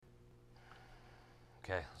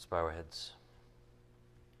Okay, let's bow our heads.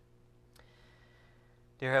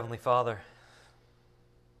 Dear Heavenly Father,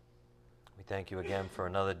 we thank you again for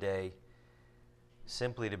another day,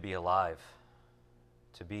 simply to be alive,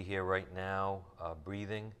 to be here right now,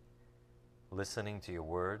 breathing, listening to your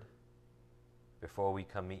word, before we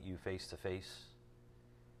come meet you face to face.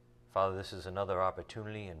 Father, this is another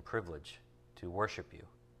opportunity and privilege to worship you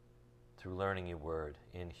through learning your word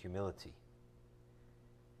in humility.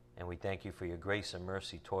 And we thank you for your grace and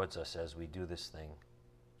mercy towards us as we do this thing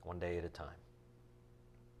one day at a time.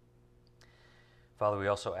 Father, we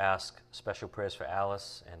also ask special prayers for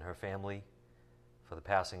Alice and her family, for the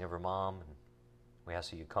passing of her mom. And we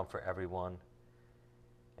ask that you comfort everyone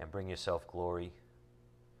and bring yourself glory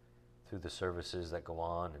through the services that go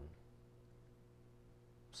on, and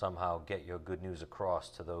somehow get your good news across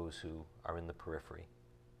to those who are in the periphery.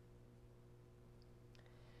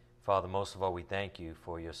 Father, most of all, we thank you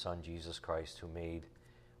for your Son, Jesus Christ, who made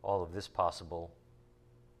all of this possible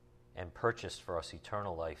and purchased for us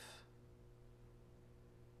eternal life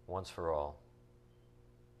once for all.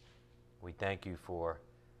 We thank you for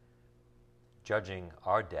judging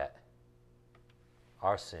our debt,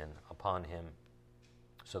 our sin, upon him,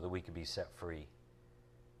 so that we could be set free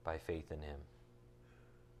by faith in him.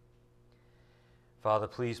 Father,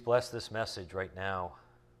 please bless this message right now.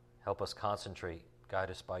 Help us concentrate. Guide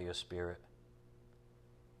us by your Spirit.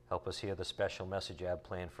 Help us hear the special message you have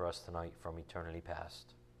planned for us tonight from eternity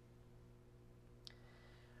past.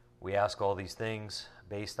 We ask all these things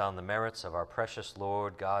based on the merits of our precious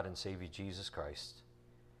Lord, God, and Savior Jesus Christ.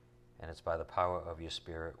 And it's by the power of your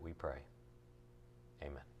Spirit we pray.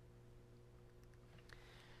 Amen.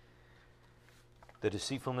 The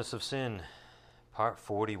Deceitfulness of Sin, Part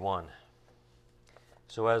 41.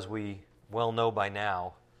 So as we well know by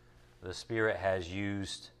now, the Spirit has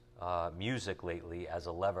used music lately as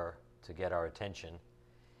a lever to get our attention,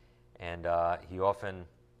 and he often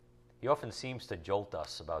seems to jolt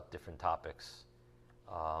us about different topics,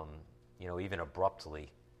 even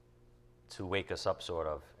abruptly, to wake us up, sort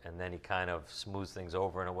of, and then he kind of smooths things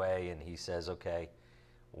over in a way, and he says, okay,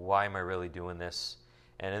 why am I really doing this?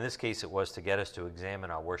 And in this case, it was to get us to examine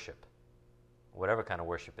our worship, whatever kind of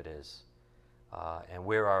worship it is. And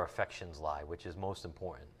where our affections lie, which is most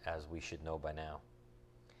important, as we should know by now.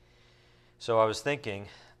 So I was thinking,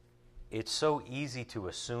 it's so easy to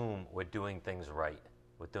assume we're doing things right,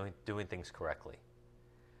 we're doing things correctly.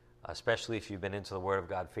 Especially if you've been into the Word of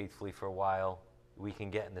God faithfully for a while, we can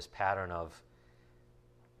get in this pattern of,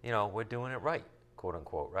 we're doing it right, quote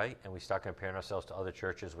unquote, right? And we start comparing ourselves to other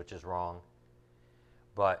churches, which is wrong.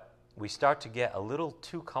 But we start to get a little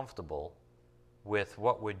too comfortable with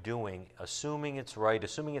what we're doing, assuming it's right,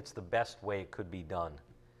 assuming it's the best way it could be done.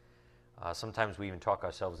 Sometimes we even talk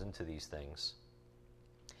ourselves into these things.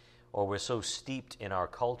 Or we're so steeped in our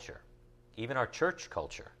culture, even our church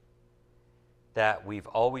culture, that we've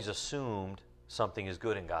always assumed something is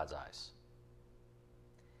good in God's eyes.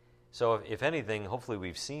 So if anything, hopefully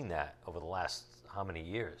we've seen that over the last how many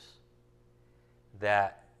years,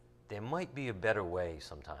 that there might be a better way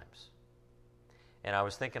sometimes. And I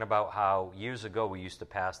was thinking about how years ago we used to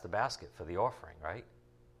pass the basket for the offering, right?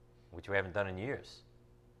 Which we haven't done in years.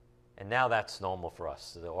 And now that's normal for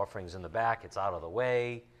us. So the offering's in the back, it's out of the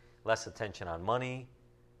way, less attention on money,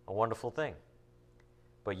 a wonderful thing.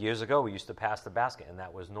 But years ago we used to pass the basket, and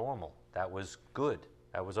that was normal. That was good.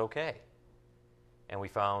 That was okay. And we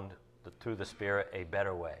found, through the Spirit, a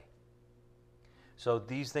better way. So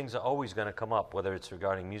these things are always going to come up, whether it's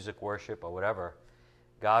regarding music, worship, or whatever.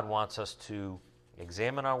 God wants us to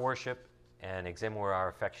examine our worship and examine where our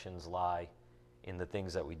affections lie in the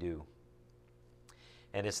things that we do.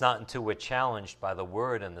 And it's not until we're challenged by the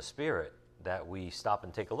Word and the Spirit that we stop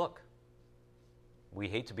and take a look. We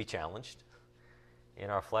hate to be challenged.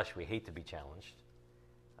 In our flesh, we hate to be challenged.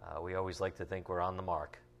 We always like to think we're on the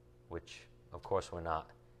mark, which, of course, we're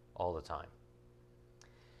not all the time.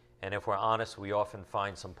 And if we're honest, we often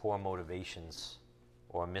find some poor motivations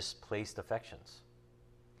or misplaced affections.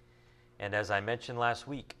 And as I mentioned last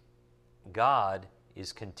week, God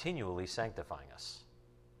is continually sanctifying us.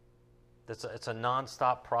 It's a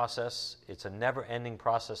non-stop process. It's a never-ending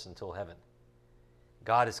process until heaven.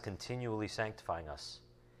 God is continually sanctifying us.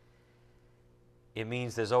 It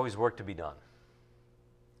means there's always work to be done.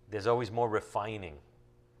 There's always more refining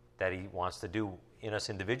that he wants to do in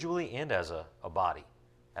us individually and as a body,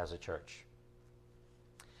 as a church.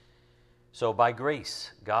 So by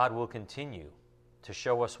grace, God will continue to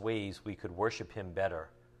show us ways we could worship him better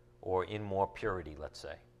or in more purity, let's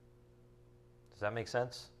say. Does that make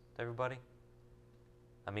sense to everybody?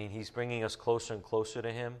 I mean, he's bringing us closer and closer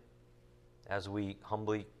to him as we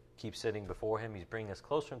humbly keep sitting before him. He's bringing us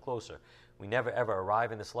closer and closer. We never ever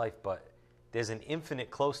arrive in this life, but there's an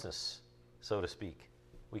infinite closeness, so to speak.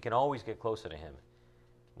 We can always get closer to him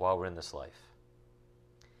while we're in this life.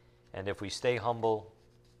 And if we stay humble,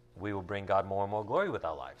 we will bring God more and more glory with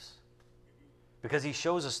our lives. Because he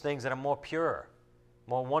shows us things that are more pure,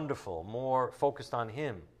 more wonderful, more focused on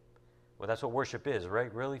him. Well, that's what worship is,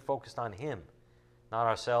 right? Really focused on him, not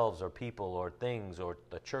ourselves or people or things or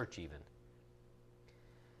the church even.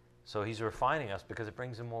 So he's refining us because it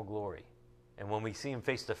brings him more glory. And when we see him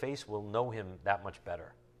face to face, we'll know him that much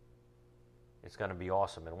better. It's going to be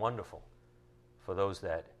awesome and wonderful for those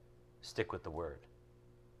that stick with the word,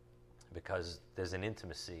 because there's an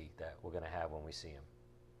intimacy that we're going to have when we see him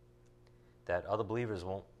that other believers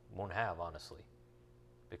won't have, honestly,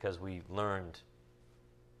 because we learned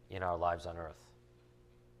in our lives on earth.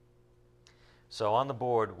 So on the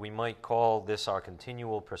board, we might call this our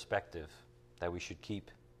continual perspective that we should keep.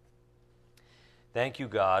 Thank you,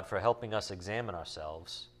 God, for helping us examine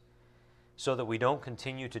ourselves so that we don't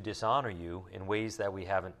continue to dishonor you in ways that we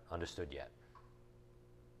haven't understood yet.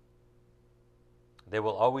 There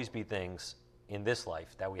will always be things in this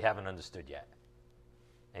life that we haven't understood yet.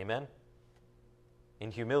 Amen?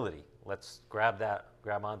 In humility, let's grab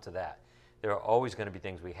onto that. There are always going to be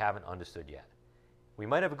things we haven't understood yet. We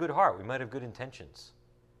might have a good heart, we might have good intentions,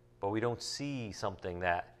 but we don't see something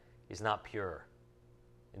that is not pure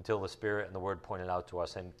until the Spirit and the Word point it out to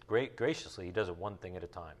us. And graciously, he does it one thing at a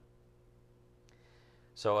time.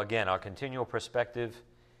 So again, our continual perspective.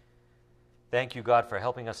 Thank you, God, for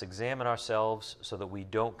helping us examine ourselves so that we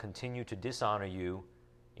don't continue to dishonor you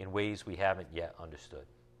in ways we haven't yet understood.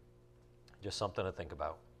 Just something to think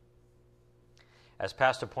about. As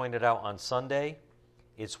Pastor pointed out on Sunday,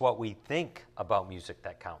 it's what we think about music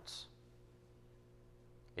that counts.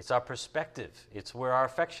 It's our perspective. It's where our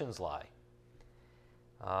affections lie.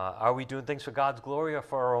 Are we doing things for God's glory or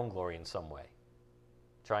for our own glory in some way?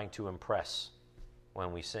 Trying to impress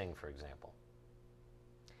when we sing, for example.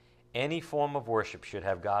 Any form of worship should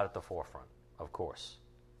have God at the forefront, of course.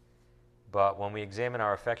 But when we examine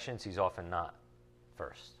our affections, he's often not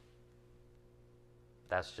first.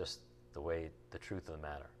 That's just the truth of the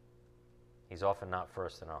matter. He's often not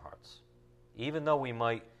first in our hearts, even though we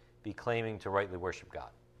might be claiming to rightly worship God.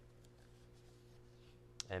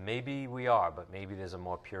 And maybe we are, but maybe there's a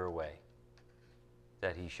more pure way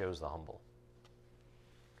that he shows the humble.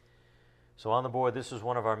 So on the board, this is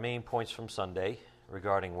one of our main points from Sunday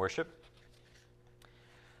regarding worship.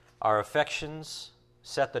 Our affections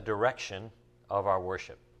set the direction of our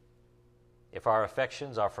worship. If our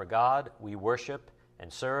affections are for God, we worship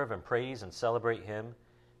and serve and praise and celebrate him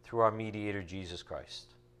through our mediator, Jesus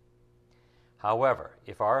Christ. However,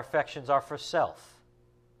 if our affections are for self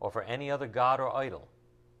or for any other god or idol,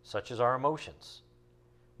 such as our emotions,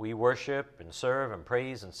 we worship and serve and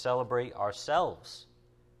praise and celebrate ourselves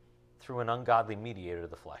through an ungodly mediator of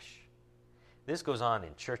the flesh. This goes on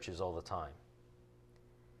in churches all the time.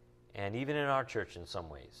 And even in our church in some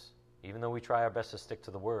ways, even though we try our best to stick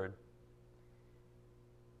to the word,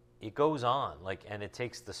 it goes on, and it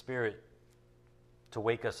takes the Spirit to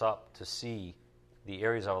wake us up to see the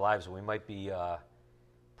areas of our lives where we might be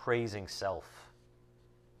praising self,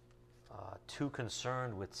 too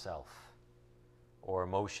concerned with self, or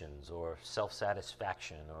emotions, or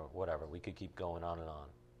self-satisfaction, or whatever. We could keep going on and on.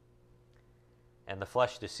 And the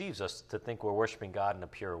flesh deceives us to think we're worshiping God in a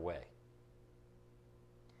pure way.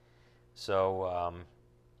 So,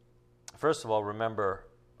 first of all, remember,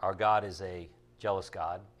 our God is a jealous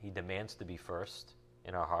God. He demands to be first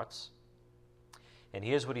in our hearts. And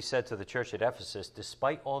here's what he said to the church at Ephesus,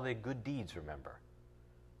 despite all their good deeds, remember.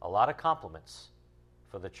 A lot of compliments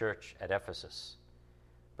for the church at Ephesus.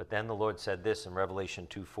 But then the Lord said this in Revelation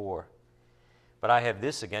 2:4, "But I have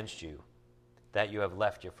this against you, that you have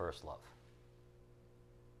left your first love."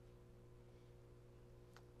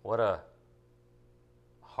 What a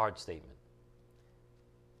hard statement.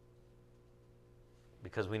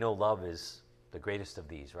 Because we know love is the greatest of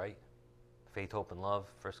these, right? Faith, hope, and love,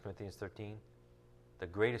 1 Corinthians 13. The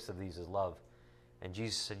greatest of these is love. And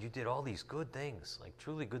Jesus said, you did all these good things,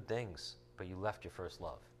 truly good things, but you left your first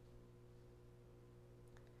love.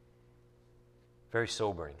 Very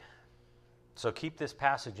sobering. So keep this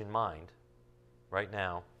passage in mind right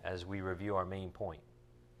now as we review our main point.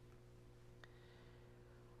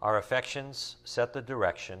 Our affections set the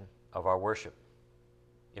direction of our worship.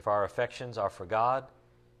 If our affections are for God,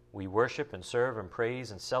 we worship and serve and praise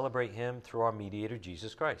and celebrate him through our mediator,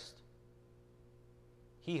 Jesus Christ.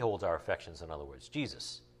 He holds our affections, in other words,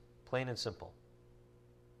 Jesus, plain and simple.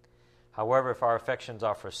 However, if our affections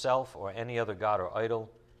are for self or any other god or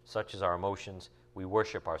idol, such as our emotions, We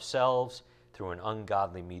worship ourselves through an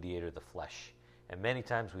ungodly mediator, the flesh. And many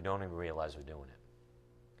times we don't even realize we're doing it.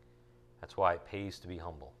 That's why it pays to be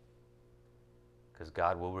humble. Because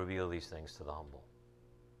God will reveal these things to the humble.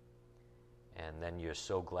 And then you're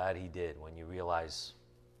so glad he did when you realize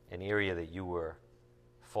an area that you were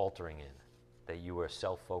faltering in, that you were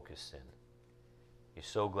self-focused in. You're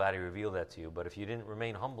so glad he revealed that to you. But if you didn't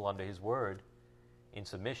remain humble under his word, in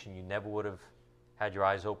submission, you never would have had your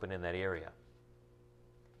eyes open in that area.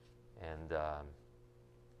 And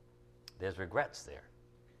there's regrets there,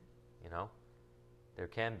 There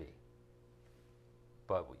can be.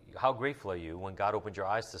 But how grateful are you when God opened your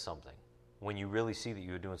eyes to something, when you really see that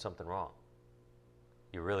you were doing something wrong?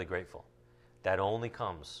 You're really grateful. That only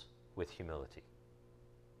comes with humility,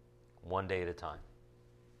 one day at a time.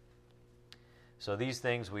 So these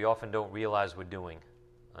things we often don't realize we're doing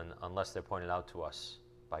unless they're pointed out to us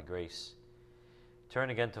by grace. Turn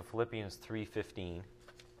again to Philippians 3:15.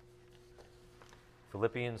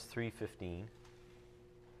 Philippians 3:15.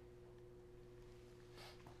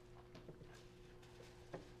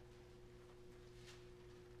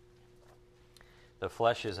 The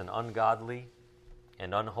flesh is an ungodly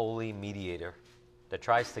and unholy mediator that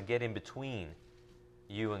tries to get in between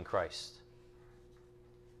you and Christ.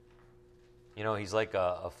 He's like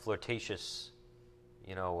a flirtatious,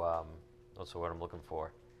 what's the word I'm looking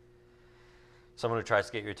for? Someone who tries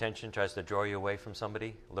to get your attention, tries to draw you away from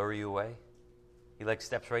somebody, lure you away. He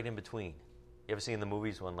steps right in between. You ever see in the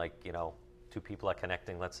movies when two people are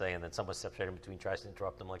connecting, let's say, and then someone steps right in between, tries to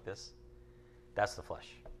interrupt them like this? That's the flesh.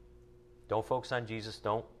 Don't focus on Jesus.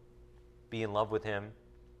 Don't be in love with him.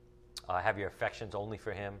 Have your affections only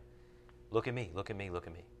for him. Look at me, look at me, look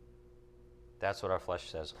at me. That's what our flesh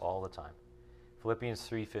says all the time. Philippians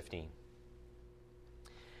 3:15.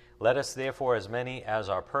 Let us therefore, as many as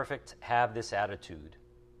are perfect, have this attitude.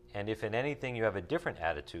 And if in anything you have a different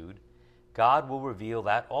attitude, God will reveal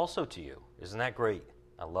that also to you. Isn't that great?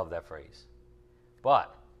 I love that phrase.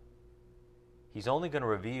 But he's only going to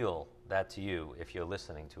reveal that to you if you're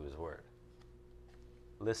listening to his word.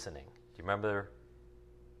 Listening. Do you remember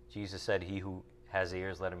Jesus said, he who has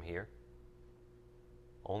ears, let him hear?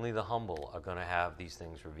 Only the humble are going to have these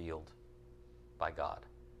things revealed by God.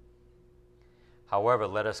 However,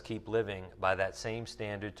 let us keep living by that same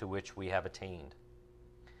standard to which we have attained.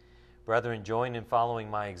 Brethren, join in following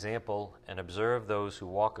my example and observe those who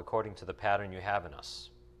walk according to the pattern you have in us.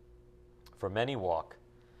 For many walk,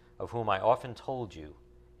 of whom I often told you,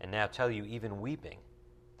 and now tell you even weeping,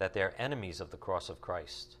 that they are enemies of the cross of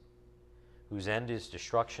Christ, whose end is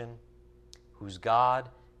destruction, whose God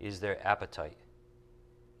is their appetite,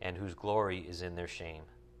 and whose glory is in their shame,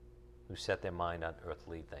 who set their mind on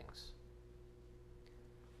earthly things.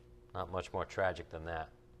 Not much more tragic than that.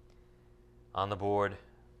 On the board,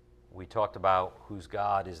 we talked about whose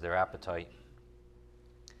God is their appetite.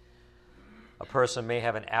 A person may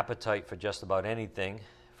have an appetite for just about anything.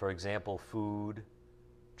 For example, food,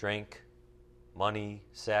 drink, money,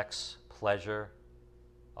 sex, pleasure,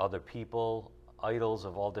 other people, idols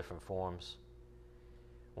of all different forms.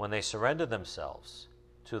 When they surrender themselves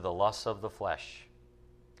to the lusts of the flesh,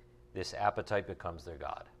 this appetite becomes their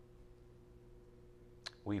God.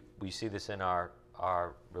 We see this in our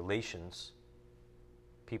relations,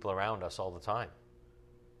 people around us all the time.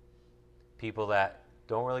 People that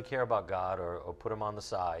don't really care about God or put him on the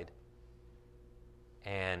side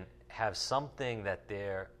and have something that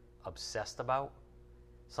they're obsessed about,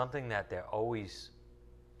 something that they're always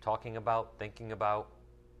talking about, thinking about.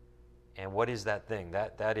 And what is that thing?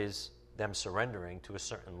 That is them surrendering to a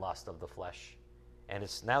certain lust of the flesh. And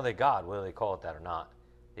it's now their God, whether they call it that or not.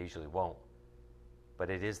 They usually won't. But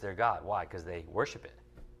it is their God. Why? Because they worship it.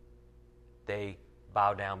 They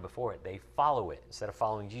bow down before it. They follow it. Instead of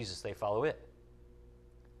following Jesus, they follow it.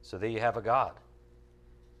 So there you have a God.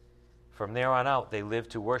 From there on out, they live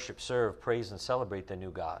to worship, serve, praise, and celebrate their new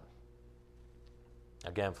God.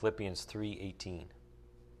 Again, Philippians 3:18.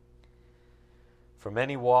 For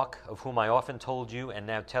many walk, of whom I often told you, and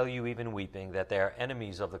now tell you even weeping, that they are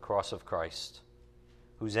enemies of the cross of Christ,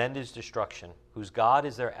 whose end is destruction, whose God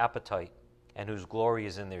is their appetite, and whose glory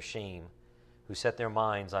is in their shame, who set their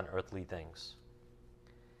minds on earthly things.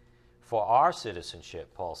 For our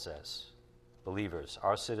citizenship, Paul says, believers,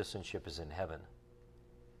 our citizenship is in heaven,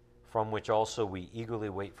 from which also we eagerly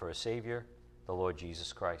wait for a Savior, the Lord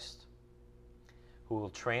Jesus Christ, who will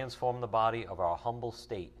transform the body of our humble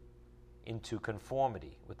state into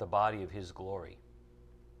conformity with the body of his glory,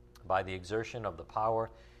 by the exertion of the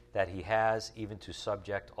power that he has even to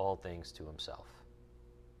subject all things to himself.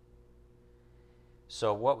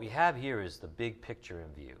 So what we have here is the big picture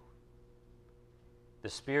in view. The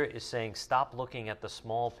Spirit is saying, stop looking at the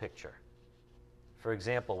small picture. For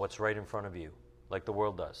example, what's right in front of you, like the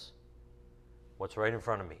world does. What's right in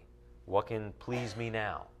front of me? What can please me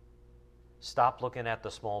now? Stop looking at the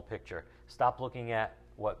small picture. Stop looking at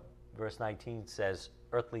what verse 19 says,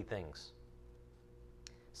 earthly things.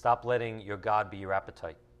 Stop letting your God be your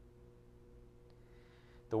appetite.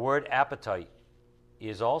 The word appetite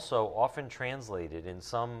is also often translated in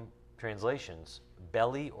some translations,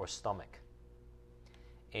 belly or stomach.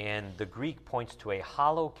 And the Greek points to a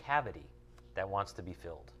hollow cavity that wants to be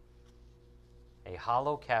filled. A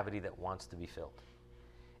hollow cavity that wants to be filled.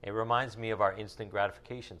 It reminds me of our instant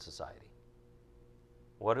gratification society.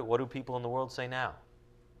 What do people in the world say now?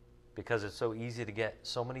 Because it's so easy to get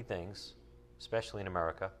so many things, especially in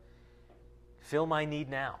America. Fill my need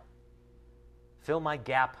now. Fill my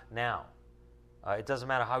gap now. It doesn't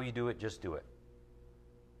matter how you do it, just do it.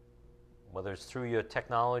 Whether it's through your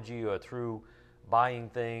technology or through buying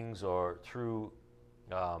things or through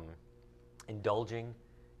indulging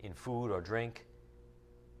in food or drink,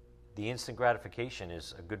 the instant gratification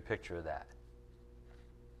is a good picture of that.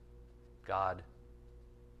 God,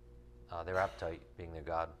 their appetite being their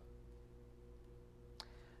God.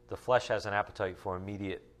 The flesh has an appetite for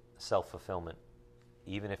immediate self-fulfillment,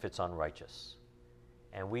 even if it's unrighteous.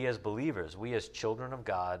 And we as believers, we as children of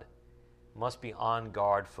God, must be on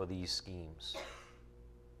guard for these schemes.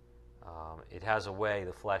 It has a way,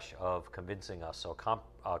 the flesh, of convincing us or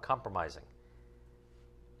compromising,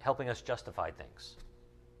 helping us justify things,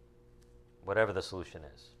 whatever the solution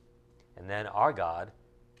is. And then our God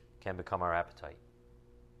can become our appetite,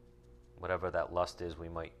 whatever that lust is we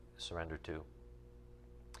might surrender to.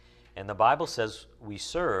 And the Bible says we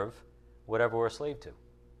serve whatever we're a slave to.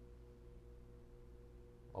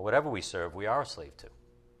 Or whatever we serve, we are a slave to.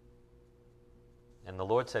 And the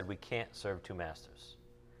Lord said we can't serve two masters.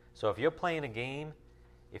 So if you're playing a game,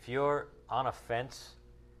 if you're on a fence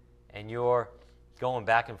and you're going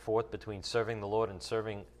back and forth between serving the Lord and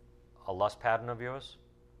serving a lust pattern of yours,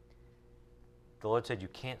 the Lord said you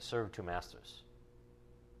can't serve two masters.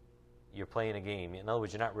 You're playing a game. In other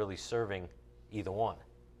words, you're not really serving either one.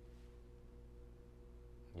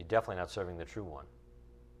 You're definitely not serving the true one.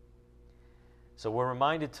 So we're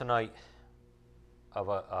reminded tonight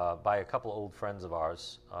of by a couple of old friends of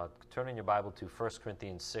ours. Turn in your Bible to 1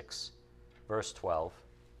 Corinthians 6, verse 12.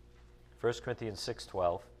 1 Corinthians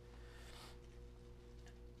 6:12.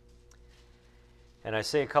 And I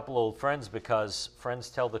say a couple of old friends because friends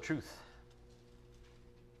tell the truth.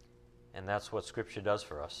 And that's what Scripture does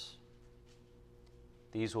for us.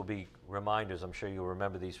 These will be reminders. I'm sure you'll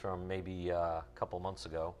remember these from maybe a couple months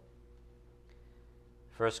ago.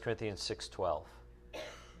 1 Corinthians 6:12.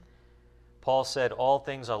 Paul said, all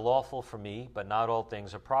things are lawful for me, but not all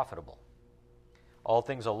things are profitable. All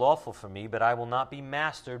things are lawful for me, but I will not be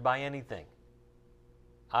mastered by anything.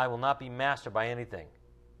 I will not be mastered by anything.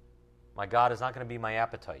 My God is not going to be my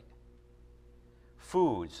appetite.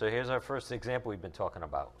 Food. So here's our first example we've been talking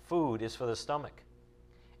about. Food is for the stomach,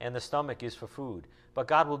 and the stomach is for food. But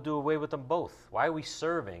God will do away with them both. Why are we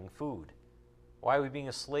serving food? Why are we being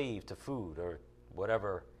a slave to food or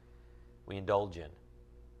whatever we indulge in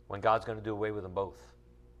when God's going to do away with them both?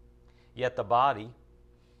 Yet the body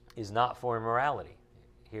is not for immorality.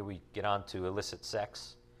 Here we get on to illicit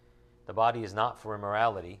sex. The body is not for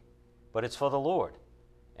immorality, but it's for the Lord,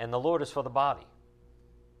 and the Lord is for the body.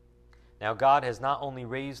 Now God has not only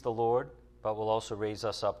raised the Lord, but will also raise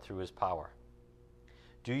us up through his power.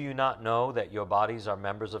 Do you not know that your bodies are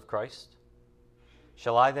members of Christ?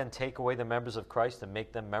 Shall I then take away the members of Christ and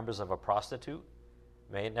make them members of a prostitute?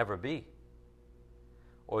 May it never be.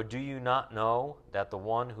 Or do you not know that the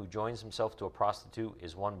one who joins himself to a prostitute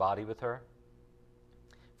is one body with her?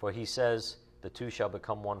 For he says, the two shall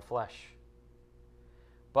become one flesh.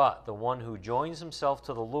 But the one who joins himself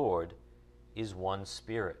to the Lord is one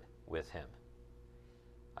spirit with him.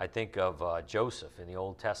 I think of Joseph in the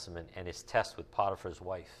Old Testament and his test with Potiphar's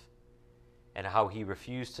wife and how he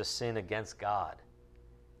refused to sin against God.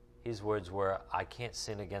 His words were, I can't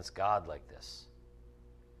sin against God like this.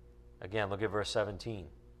 Again, look at verse 17.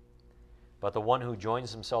 But the one who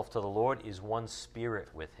joins himself to the Lord is one spirit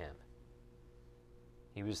with him.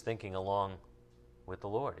 He was thinking along with the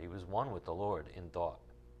Lord. He was one with the Lord in thought.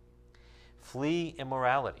 Flee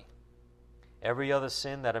immorality. Every other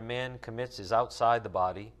sin that a man commits is outside the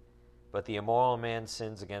body, but the immoral man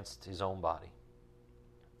sins against his own body.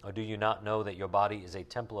 Or do you not know that your body is a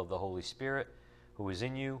temple of the Holy Spirit, who is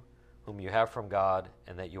in you, whom you have from God,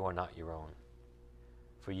 and that you are not your own?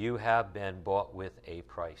 For you have been bought with a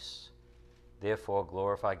price. Therefore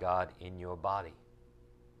glorify God in your body.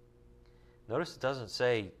 Notice it doesn't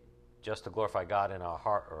say just to glorify God in our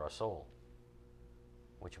heart or our soul,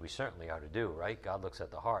 which we certainly are to do, right? God looks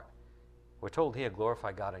at the heart. We're told here,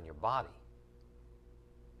 glorify God in your body.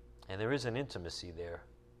 And there is an intimacy there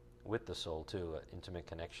with the soul too, an intimate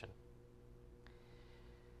connection.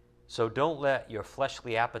 So don't let your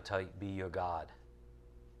fleshly appetite be your God.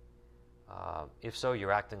 If so,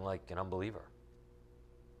 you're acting like an unbeliever.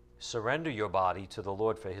 Surrender your body to the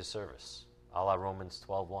Lord for his service, a la Romans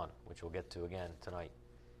 12:1, which we'll get to again tonight.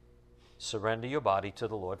 Surrender your body to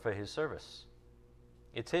the Lord for his service.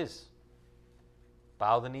 It's his.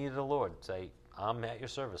 Bow the knee to the Lord. Say, I'm at your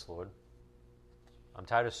service, Lord. I'm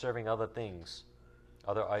tired of serving other things,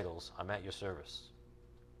 other idols. I'm at your service.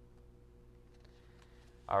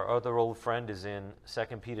 Our other old friend is in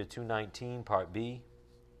 2 Peter 2:19, part B.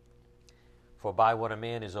 For by what a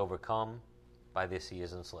man is overcome, by this he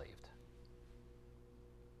is enslaved.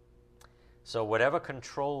 So whatever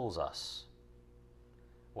controls us,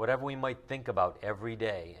 whatever we might think about every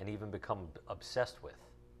day and even become obsessed with,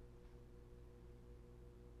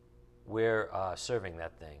 we're serving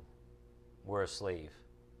that thing. We're a slave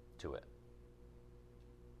to it.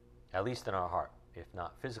 At least in our heart, if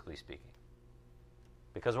not physically speaking.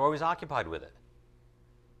 Because we're always occupied with it.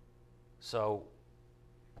 So,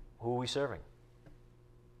 who are we serving?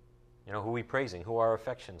 Who are we praising? Who are our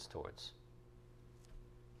affections towards?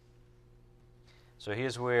 So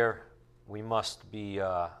here's where we must be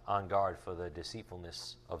on guard for the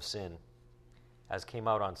deceitfulness of sin. As came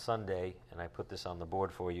out on Sunday, and I put this on the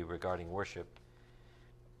board for you regarding worship,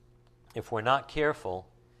 if we're not careful,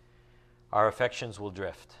 our affections will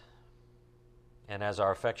drift. And as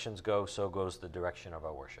our affections go, so goes the direction of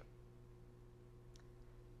our worship.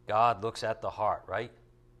 God looks at the heart, right?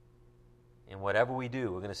 And whatever we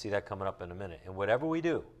do, we're going to see that coming up in a minute. And whatever we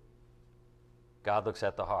do, God looks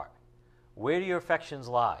at the heart. Where do your affections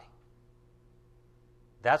lie?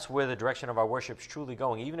 That's where the direction of our worship is truly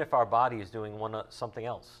going, even if our body is doing something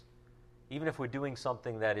else. Even if we're doing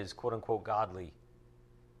something that is quote-unquote godly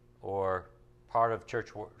or part of church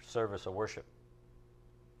service or worship.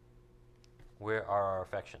 Where are our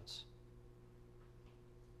affections?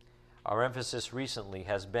 Our emphasis recently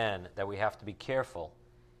has been that we have to be careful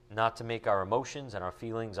not to make our emotions and our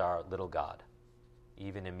feelings our little God,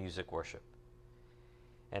 even in music worship.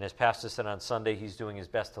 And as Pastor said on Sunday, he's doing his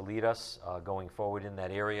best to lead us going forward in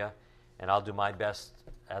that area, and I'll do my best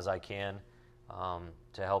as I can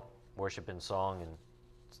to help worship in song and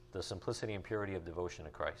the simplicity and purity of devotion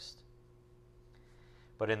to Christ.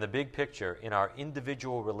 But in the big picture, in our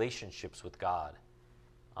individual relationships with God,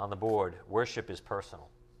 on the board, worship is personal.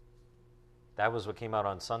 That was what came out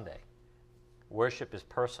on Sunday. Worship is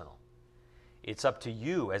personal. It's up to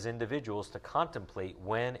you as individuals to contemplate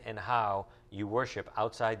when and how you worship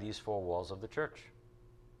outside these four walls of the church.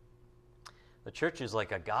 The church is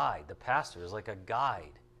like a guide. The pastor is like a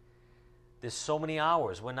guide. There's so many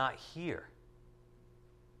hours we're not here.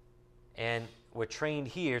 And we're trained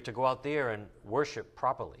here to go out there and worship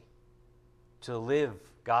properly, to live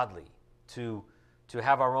godly, to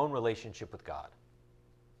have our own relationship with God.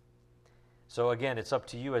 So again, it's up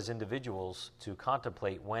to you as individuals to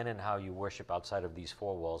contemplate when and how you worship outside of these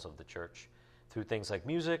four walls of the church, through things like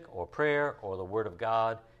music or prayer or the Word of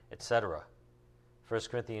God, etc. 1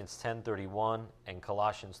 Corinthians 10:31 and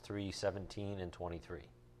Colossians 3:17 and 23.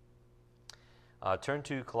 Turn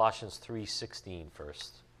to Colossians 3:16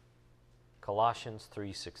 first. Colossians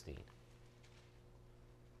 3:16.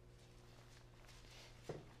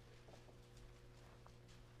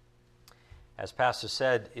 As Pastor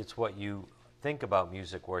said, it's what you think about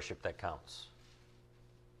music worship that counts.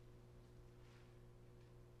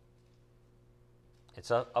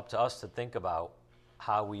 It's up to us to think about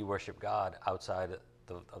how we worship God outside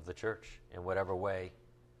of the church in whatever way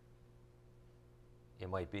it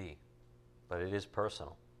might be. But it is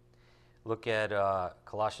personal. Look at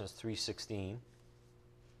Colossians 3:16.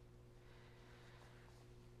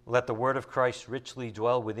 Let the word of Christ richly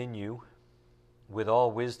dwell within you, with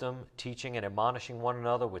all wisdom, teaching and admonishing one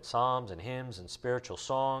another with psalms and hymns and spiritual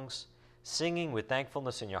songs, singing with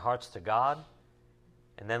thankfulness in your hearts to God.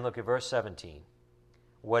 And then look at verse 17.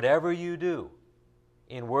 Whatever you do,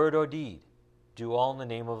 in word or deed, do all in the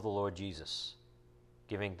name of the Lord Jesus,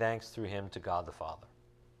 giving thanks through him to God the Father.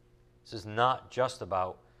 This is not just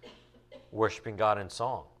about worshiping God in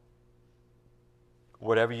song.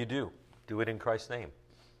 Whatever you do it in Christ's name.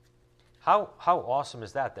 How awesome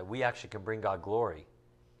is that we actually can bring God glory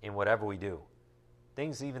in whatever we do?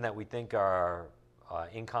 Things even that we think are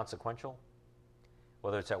inconsequential,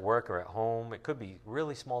 whether it's at work or at home, it could be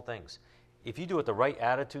really small things. If you do it the right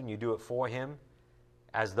attitude and you do it for him,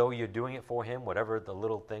 as though you're doing it for him, whatever the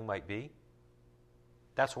little thing might be,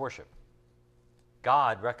 That's worship.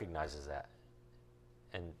 God recognizes that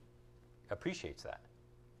and appreciates that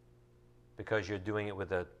because you're doing it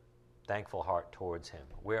with a thankful heart towards him.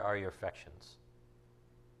 Where are your affections?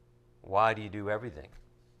 Why do you do everything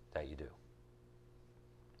that you do?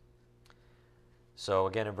 So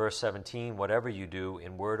again in verse 17, whatever you do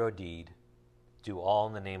in word or deed, do all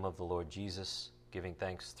in the name of the Lord Jesus, giving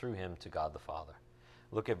thanks through him to God the Father.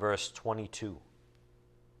 Look at verse 22.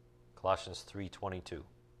 Colossians 3:22.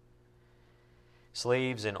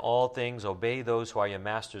 Slaves, in all things obey those who are your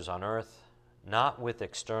masters on earth, not with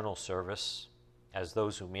external service, as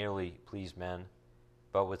those who merely please men,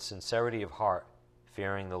 but with sincerity of heart,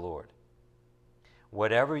 fearing the Lord.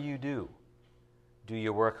 Whatever you do, do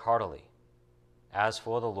your work heartily, as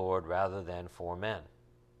for the Lord rather than for men,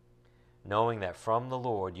 knowing that from the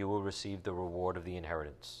Lord you will receive the reward of the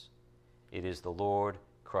inheritance. It is the Lord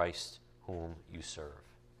Christ whom you serve,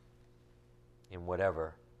 in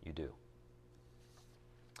whatever you do.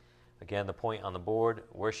 Again, the point on the board,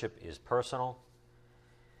 worship is personal.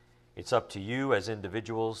 It's up to you as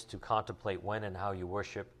individuals to contemplate when and how you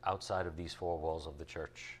worship outside of these four walls of the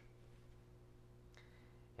church.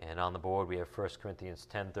 And on the board we have 1 Corinthians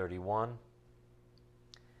 10:31.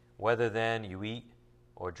 Whether then you eat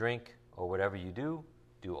or drink or whatever you do,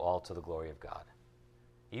 do all to the glory of God.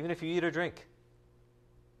 Even if you eat or drink,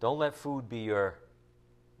 don't let food be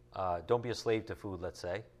don't be a slave to food, let's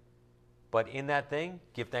say. But in that thing,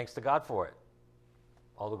 give thanks to God for it.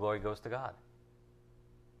 All the glory goes to God.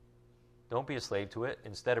 Don't be a slave to it.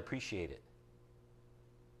 Instead, appreciate it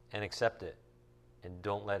and accept it. And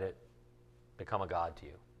don't let it become a god to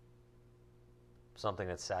you. Something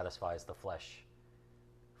that satisfies the flesh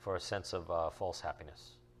for a sense of false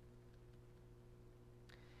happiness.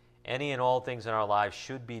 Any and all things in our lives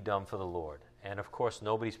should be done for the Lord. And of course,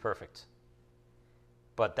 nobody's perfect.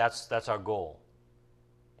 But that's our goal.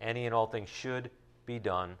 Any and all things should be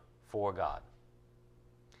done for God.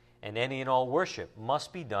 And any and all worship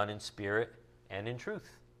must be done in spirit and in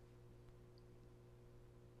truth.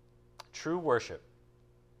 True worship,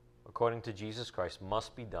 according to Jesus Christ,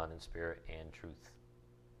 must be done in spirit and truth.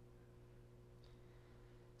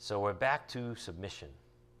 So we're back to submission.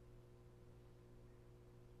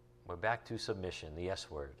 We're back to submission, the S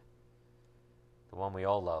word, the one we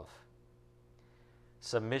all love.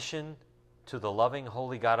 Submission to the loving,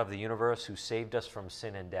 holy God of the universe who saved us from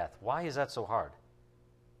sin and death. Why is that so hard?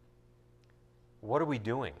 What are we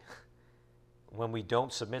doing when we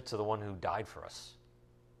don't submit to the one who died for us?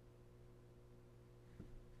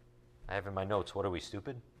 I have in my notes, what are we,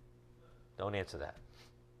 stupid? Don't answer that.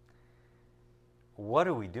 What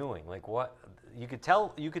are we doing? Like what? You could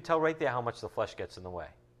tell right there how much the flesh gets in the way.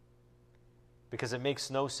 Because it makes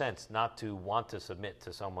no sense not to want to submit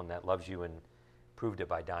to someone that loves you and proved it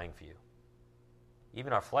by dying for you.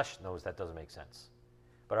 Even our flesh knows that doesn't make sense.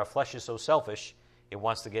 But our flesh is so selfish, it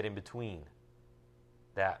wants to get in between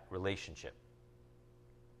that relationship.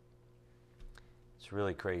 It's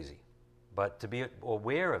really crazy. But to be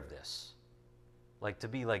aware of this, to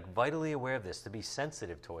be vitally aware of this, to be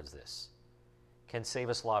sensitive towards this, can save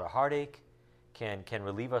us a lot of heartache, can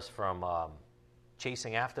relieve us from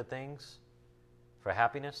chasing after things for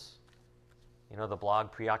happiness. You know, the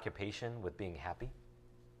blog preoccupation with being happy.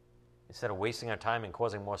 Instead of wasting our time and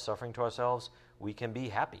causing more suffering to ourselves, we can be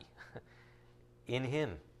happy in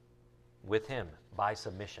him, with him, by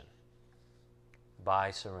submission,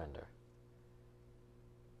 by surrender.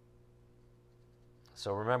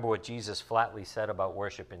 So remember what Jesus flatly said about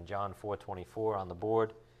worship in John 4:24 on the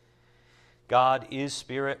board. God is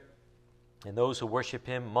spirit, and those who worship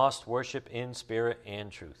him must worship in spirit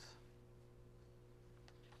and truth.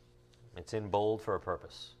 It's in bold for a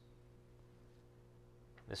purpose.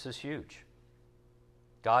 This is huge.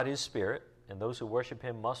 God is spirit, and those who worship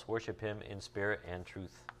him must worship him in spirit and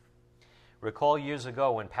truth. Recall years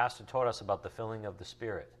ago when Pastor taught us about the filling of the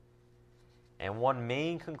Spirit. And one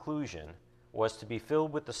main conclusion was to be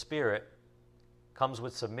filled with the Spirit comes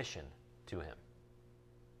with submission to him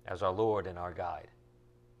as our Lord and our guide.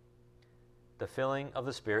 The filling of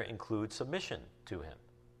the Spirit includes submission to him,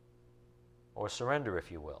 or surrender,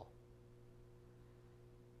 if you will.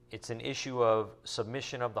 It's an issue of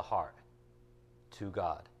submission of the heart to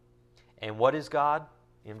God. And what is God?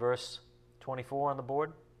 In verse 24 on the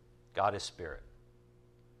board, God is spirit.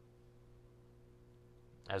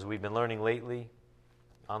 As we've been learning lately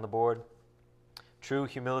on the board, true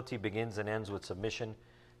humility begins and ends with submission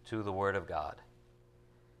to the Word of God.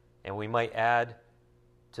 And we might add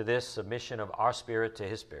to this submission of our spirit to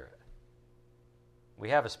his spirit. We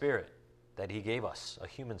have a spirit that he gave us, a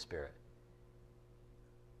human spirit.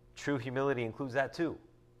 True humility includes that too.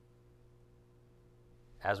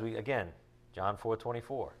 as we, again, John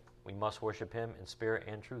 4:24, we must worship him in spirit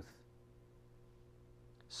and truth.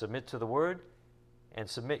 Submit to the word and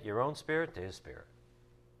submit your own spirit to his spirit.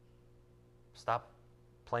 Stop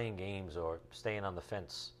playing games or staying on the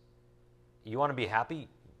fence. You want to be happy?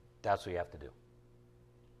 That's what you have to do.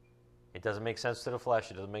 It doesn't make sense to the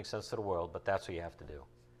flesh. It doesn't make sense to the world, but that's what you have to do.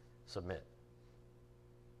 Submit.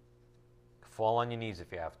 Fall on your knees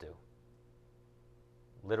if you have to.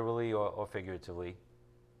 Literally or figuratively.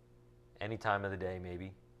 Any time of the day,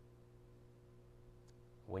 maybe.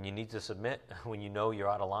 When you need to submit, when you know you're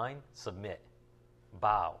out of line, submit.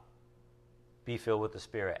 Bow. Be filled with the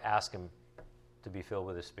Spirit. Ask him to be filled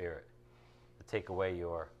with the Spirit. To take away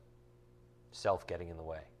your self getting in the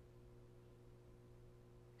way.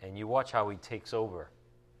 And you watch how he takes over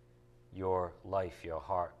your life, your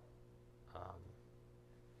heart,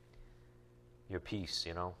 your peace,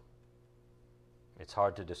 you know. It's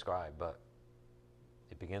hard to describe, but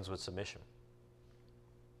it begins with submission.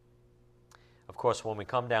 Of course, when we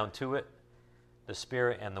come down to it, the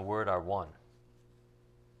Spirit and the Word are one.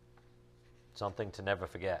 Something to never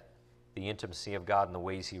forget. The intimacy of God and the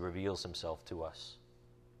ways he reveals himself to us.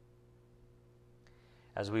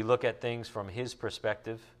 As we look at things from his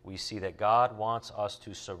perspective, we see that God wants us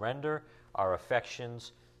to surrender our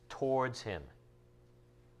affections towards him.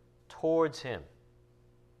 Towards him.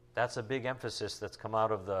 That's a big emphasis that's come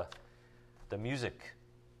out of the music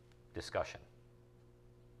discussion.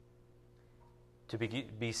 To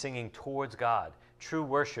be singing towards God. True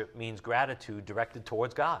worship means gratitude directed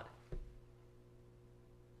towards God.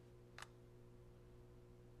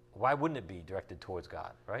 Why wouldn't it be directed towards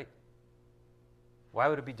God, right? Why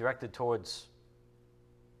would it be directed towards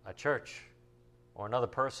a church or another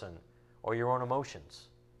person or your own emotions?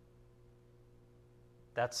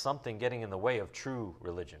 That's something getting in the way of true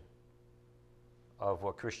religion, of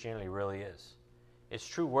what Christianity really is. It's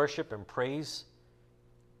true worship and praise.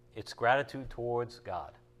 It's gratitude towards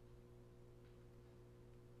God.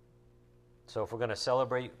 So if we're going to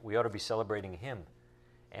celebrate, we ought to be celebrating him,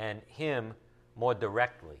 and him more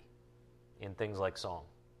directly in things like song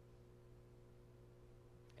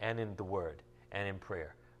and in the word and in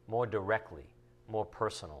prayer, more directly, more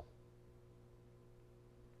personal.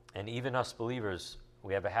 And even us believers,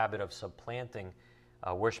 we have a habit of supplanting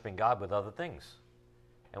worshiping God with other things.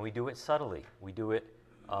 And we do it subtly. We do it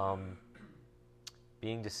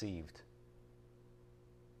being deceived.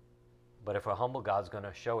 But if we're humble, God's going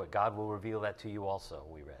to show it. God will reveal that to you also,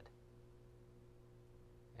 we read.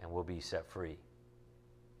 And we'll be set free.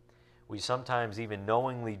 We sometimes even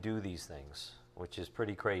knowingly do these things, which is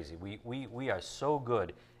pretty crazy. We are so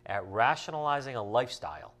good at rationalizing a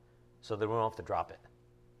lifestyle so that we don't have to drop it.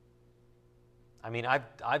 I mean,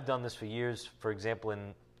 I've done this for years, for example,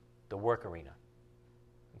 in the work arena.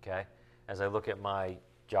 Okay? As I look at my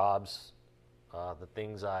jobs, the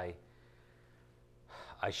things I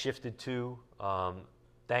shifted to,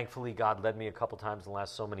 thankfully God led me a couple times in the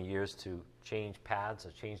last so many years to change paths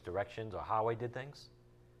or change directions or how I did things.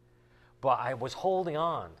 But I was holding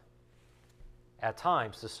on at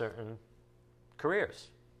times to certain careers,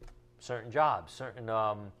 certain jobs, certain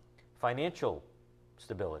financial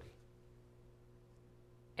stability,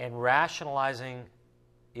 and rationalizing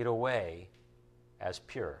it away as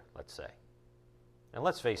pure, let's say. And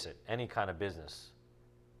let's face it, any kind of business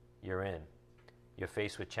you're in, you're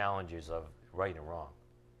faced with challenges of right and wrong.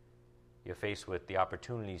 You're faced with the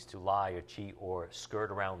opportunities to lie or cheat or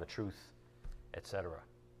skirt around the truth, etc.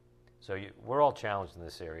 So we're all challenged in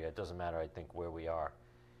this area. It doesn't matter, I think, where we are.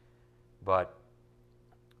 But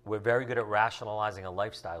we're very good at rationalizing a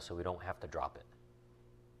lifestyle so we don't have to drop it.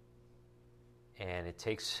 And it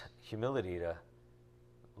takes humility to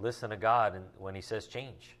listen to God when he says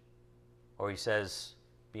change. Or he says,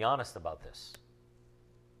 be honest about this.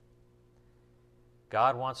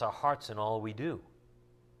 God wants our hearts in all we do.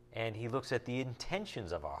 And he looks at the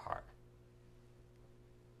intentions of our heart.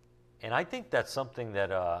 And I think that's something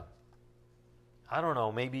that, I don't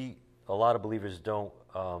know, maybe a lot of believers don't,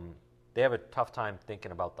 they have a tough time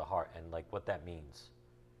thinking about the heart and like what that means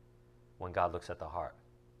when God looks at the heart.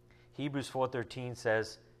 Hebrews 4:13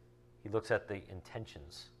 says he looks at the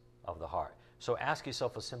intentions of the heart. So ask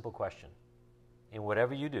yourself a simple question. In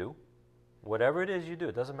whatever you do, whatever it is you do,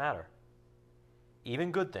 it doesn't matter.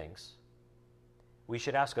 Even good things, we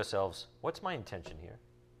should ask ourselves, what's my intention here?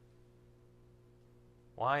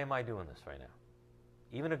 Why am I doing this right now?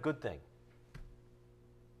 Even a good thing.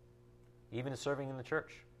 Even serving in the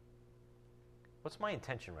church. What's my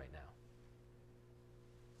intention right now?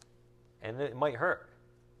 And it might hurt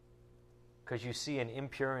because you see an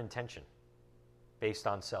impure intention based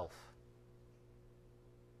on self.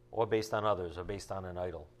 or based on others, or based on an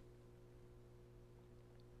idol.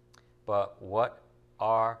 But what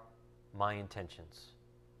are my intentions?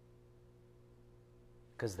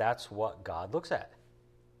 Because that's what God looks at,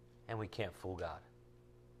 and we can't fool God.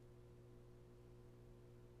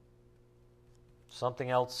 Something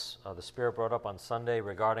else the Spirit brought up on Sunday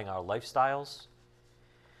regarding our lifestyles.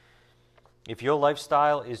 If your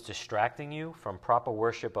lifestyle is distracting you from proper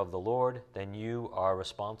worship of the Lord, then you are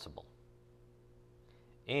responsible.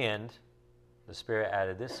 And the Spirit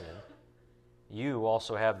added this in, you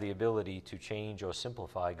also have the ability to change or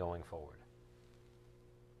simplify going forward.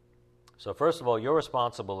 So first of all, you're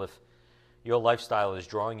responsible if your lifestyle is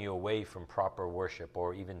drawing you away from proper worship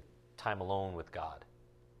or even time alone with God.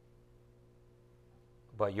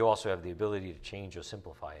 But you also have the ability to change or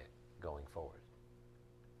simplify it going forward.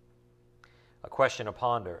 A question to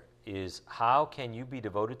ponder is, how can you be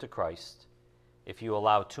devoted to Christ if you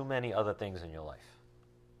allow too many other things in your life?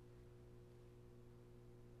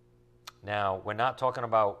 Now, we're not talking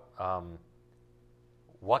about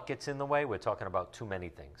what gets in the way. We're talking about too many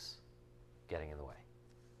things getting in the way.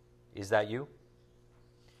 Is that you?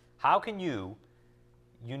 How can you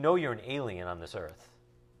know you're an alien on this earth.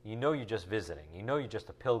 You know you're just visiting. You know you're just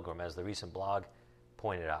a pilgrim, as the recent blog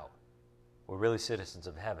pointed out. We're really citizens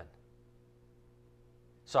of heaven.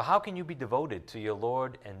 So how can you be devoted to your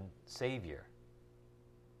Lord and Savior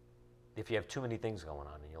if you have too many things going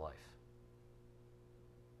on in your life?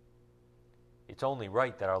 It's only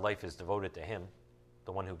right that our life is devoted to Him,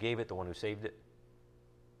 the one who gave it, the one who saved it.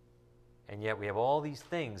 And yet we have all these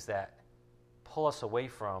things that pull us away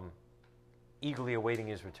from eagerly awaiting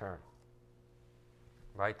His return.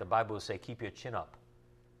 Right? The Bible will say, keep your chin up.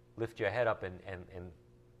 Lift your head up and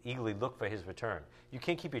eagerly look for His return. You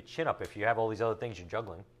can't keep your chin up if you have all these other things you're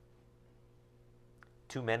juggling.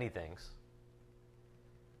 Too many things.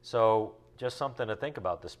 So just something to think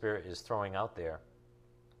about the Spirit is throwing out there.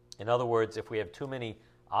 In other words, if we have too many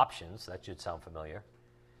options, that should sound familiar.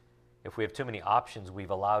 If we have too many options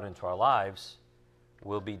we've allowed into our lives,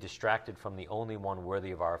 we'll be distracted from the only one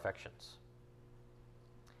worthy of our affections.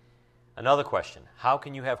 Another question, how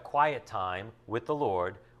can you have quiet time with the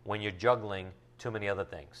Lord when you're juggling too many other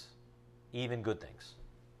things, even good things?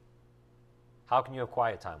 How can you have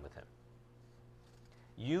quiet time with Him?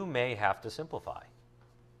 You may have to simplify.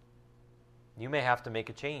 You may have to make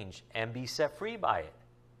a change and be set free by it,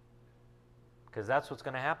 because that's what's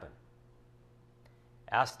going to happen.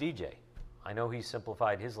 Ask DJ. I know he's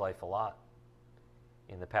simplified his life a lot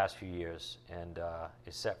in the past few years and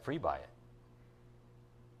is set free by it.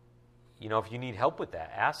 You know, if you need help with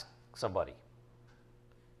that, ask somebody.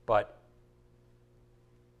 But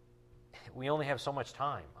we only have so much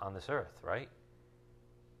time on this earth, right?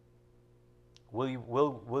 Will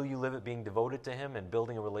you live it being devoted to Him and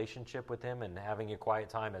building a relationship with Him and having your quiet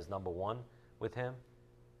time as number one with Him?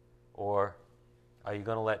 Or are you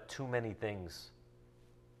going to let too many things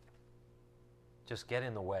just get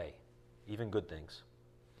in the way, even good things?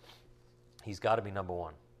 He's got to be number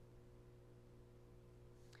one.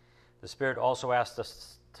 The Spirit also asked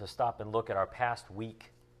us to stop and look at our past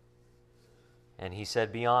week. And He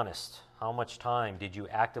said, be honest. How much time did you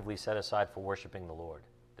actively set aside for worshiping the Lord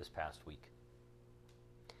this past week?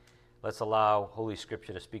 Let's allow Holy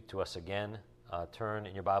Scripture to speak to us again. Turn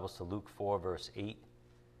in your Bibles to Luke 4, verse 8.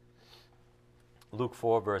 Luke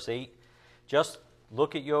 4, verse 8. Just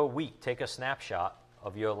look at your week. Take a snapshot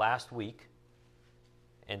of your last week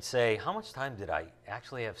and say, how much time did I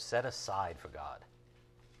actually have set aside for God?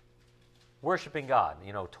 Worshiping God,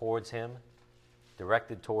 towards Him,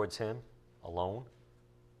 directed towards Him alone.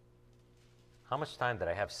 How much time did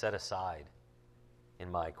I have set aside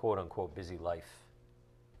in my quote-unquote busy life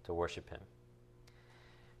to worship Him?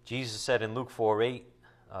 Jesus said in Luke 4:8,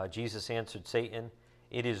 Jesus answered Satan,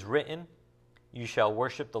 it is written, you shall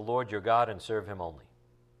worship the Lord your God and serve Him only.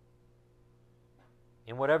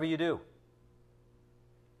 In whatever you do,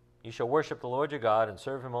 you shall worship the Lord your God and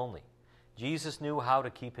serve Him only. Jesus knew how to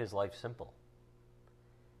keep His life simple.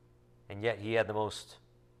 And yet He had the most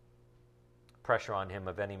pressure on Him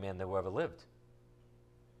of any man that ever lived.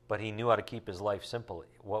 But He knew how to keep His life simple.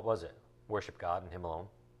 What was it? Worship God and Him alone.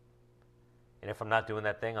 And if I'm not doing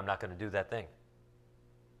that thing, I'm not going to do that thing.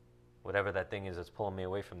 Whatever that thing is that's pulling me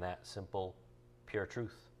away from that simple, pure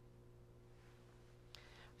truth.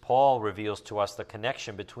 Paul reveals to us the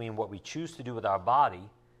connection between what we choose to do with our body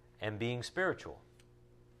and being spiritual.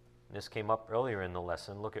 And this came up earlier in the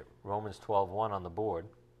lesson. Look at Romans 12:1 on the board.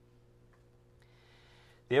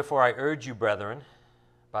 Therefore I urge you, brethren,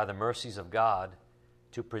 by the mercies of God,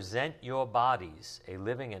 to present your bodies a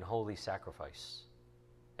living and holy sacrifice,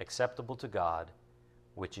 acceptable to God,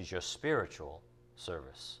 which is your spiritual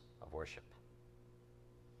service. of worship.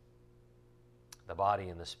 The body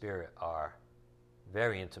and the spirit are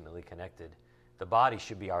very intimately connected. The body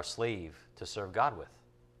should be our slave to serve God with.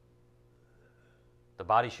 The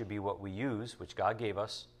body should be what we use, which God gave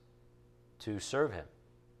us, to serve Him.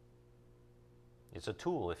 It's a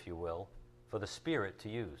tool, if you will, for the spirit to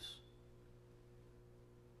use,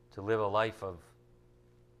 to live a life of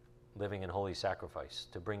living in holy sacrifice,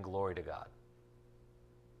 to bring glory to God.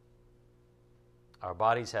 Our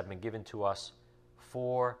bodies have been given to us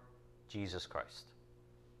for Jesus Christ.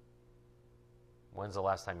 When's the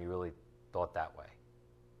last time you really thought that way?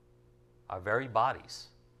 Our very bodies,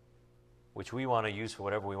 which we want to use for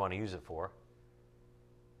whatever we want to use it for,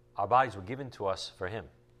 our bodies were given to us for Him.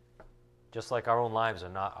 Just like our own lives are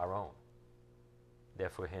not our own. They're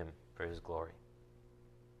for Him, for His glory.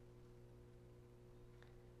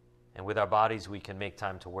 And with our bodies, we can make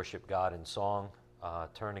time to worship God in song.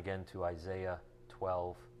 Turn again to Isaiah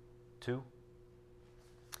 12:2.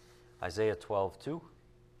 Isaiah 12:2.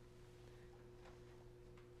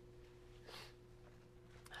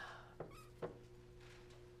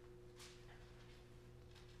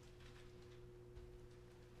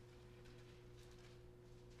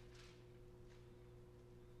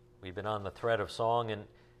 We've been on the thread of song, and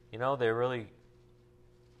there really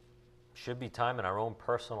should be time in our own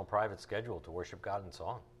personal, private schedule to worship God in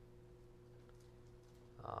song.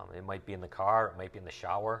 It might be in the car, it might be in the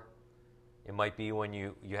shower, it might be when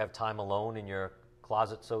you have time alone in your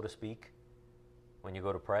closet, so to speak, when you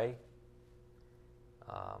go to pray.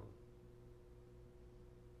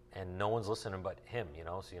 And no one's listening but Him,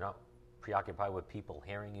 so you're not preoccupied with people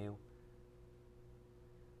hearing you.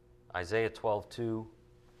 Isaiah 12:2.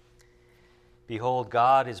 Behold,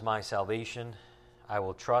 God is my salvation. I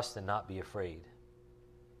will trust and not be afraid.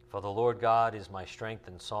 For the Lord God is my strength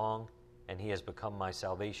and song, and He has become my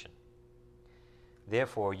salvation.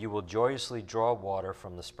 Therefore you will joyously draw water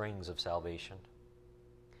from the springs of salvation.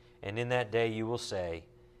 And in that day you will say,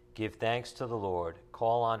 give thanks to the Lord,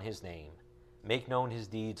 call on His name, make known His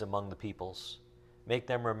deeds among the peoples, make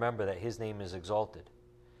them remember that His name is exalted.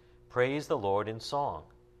 Praise the Lord in song,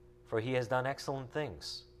 for He has done excellent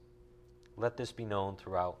things. Let this be known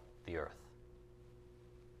throughout the earth.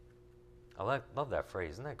 I love that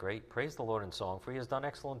phrase. Isn't that great? Praise the Lord in song, for He has done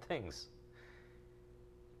excellent things.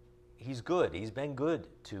 He's good. He's been good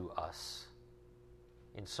to us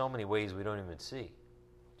in so many ways we don't even see.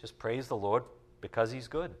 Just praise the Lord because He's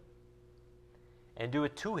good. And do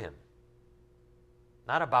it to Him.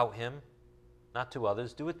 Not about Him, not to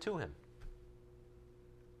others. Do it to Him.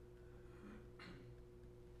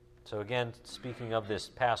 So again, speaking of this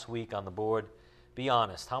past week on the board, be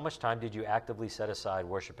honest. How much time did you actively set aside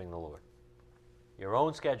worshiping the Lord? Your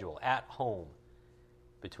own schedule, at home,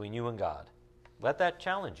 between you and God. Let that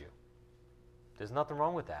challenge you. There's nothing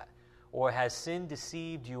wrong with that. Or has sin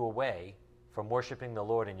deceived you away from worshiping the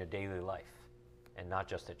Lord in your daily life and not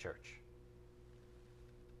just at church?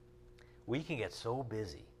 We can get so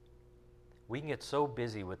busy. We can get so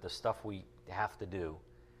busy with the stuff we have to do.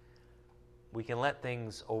 We can let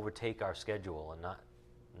things overtake our schedule and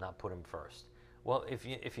not put them first. Well, if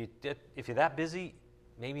you're that busy,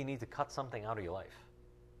 maybe you need to cut something out of your life.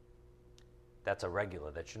 That's a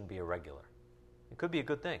regular. That shouldn't be a regular. It could be a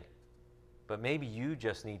good thing. But maybe you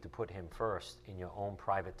just need to put Him first in your own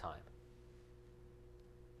private time.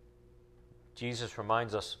 Jesus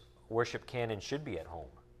reminds us worship can and should be at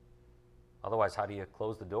home. Otherwise, how do you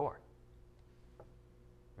close the door?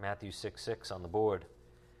 Matthew 6:6 on the board.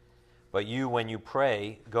 But you, when you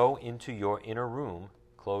pray, go into your inner room,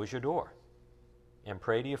 close your door, and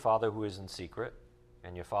pray to your Father who is in secret,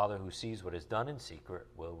 and your Father who sees what is done in secret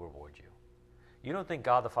will reward you. You don't think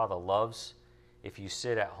God the Father loves if you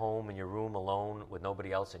sit at home in your room alone with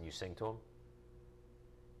nobody else and you sing to Him?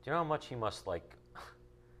 Do you know how much He must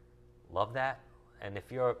love that? And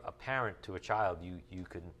if you're a parent to a child, you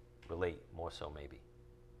can relate more so maybe.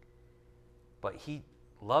 But He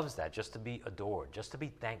loves that, just to be adored, just to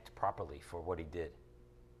be thanked properly for what He did,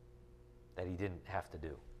 that He didn't have to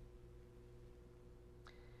do.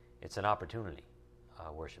 It's an opportunity,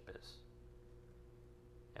 worship is.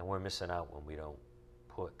 And we're missing out when we don't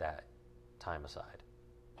put that time aside.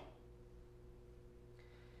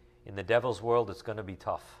 In the devil's world, it's going to be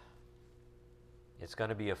tough. It's going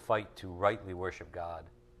to be a fight to rightly worship God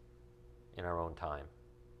in our own time.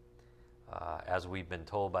 As we've been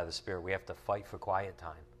told by the Spirit, we have to fight for quiet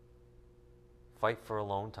time. Fight for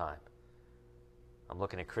alone time. I'm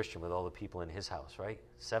looking at Christian with all the people in his house, right?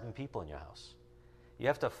 7 people in your house. You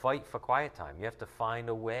have to fight for quiet time. You have to find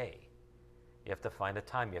a way. You have to find a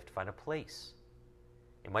time. You have to find a place.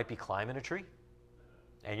 It might be climbing a tree,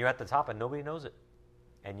 and you're at the top and nobody knows it.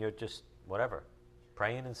 and you're just, whatever,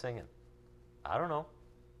 praying and singing. I don't know.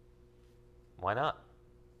 Why not?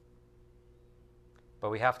 But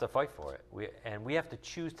we have to fight for it. We have to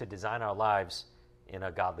choose to design our lives in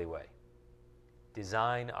a godly way.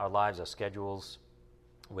 Design our lives, our schedules,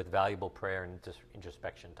 with valuable prayer and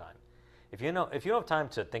introspection time. If you don't have time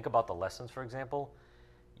to think about the lessons, for example,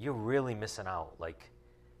 you're really missing out. Like,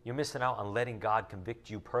 you're missing out on letting God convict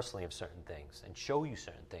you personally of certain things and show you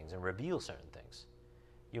certain things and reveal certain things.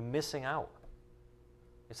 You're missing out.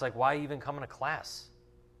 It's like, why even come in a class?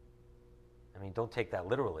 I mean, don't take that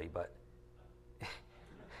literally, but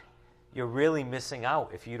you're really missing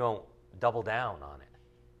out if you don't double down on it.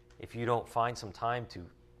 If you don't find some time to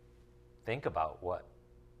think about what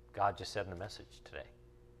God just said in the message today.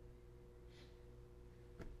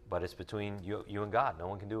 But it's between you and God. No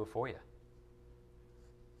one can do it for you.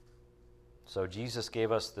 So Jesus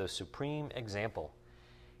gave us the supreme example.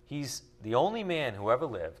 He's the only man who ever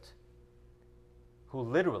lived who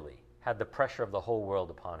literally had the pressure of the whole world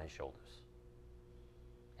upon his shoulders.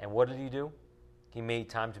 And what did he do? He made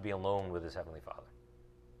time to be alone with his Heavenly Father.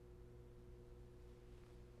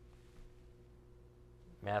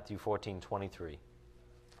 Matthew 14:23.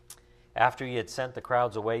 After he had sent the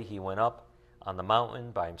crowds away, he went up on the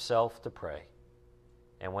mountain by himself to pray.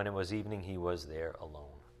 And when it was evening, he was there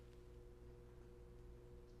alone.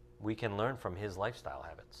 We can learn from his lifestyle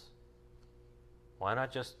habits. Why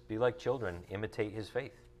not just be like children, imitate his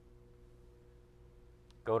faith?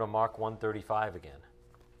 Go to Mark 1:35 again.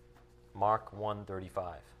 Mark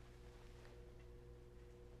 1:35.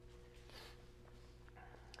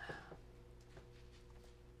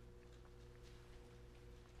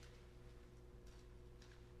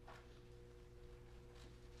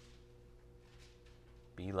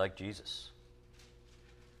 Be like Jesus.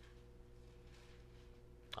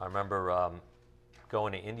 I remember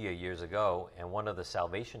going to India years ago, and one of the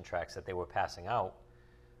salvation tracts that they were passing out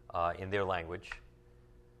in their language,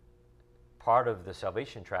 part of the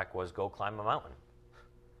salvation tract was go climb a mountain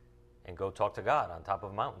and go talk to God on top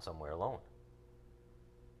of a mountain somewhere alone,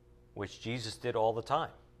 which Jesus did all the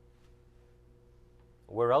time.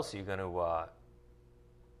 Where else are you going to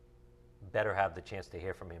better have the chance to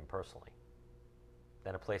hear from him personally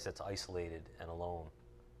than a place that's isolated and alone,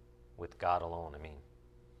 with God alone, I mean.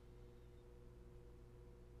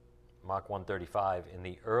 Mark 1:35, in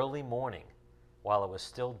the early morning, while it was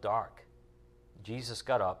still dark, Jesus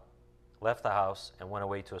got up, left the house, and went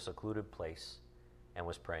away to a secluded place and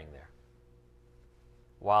was praying there,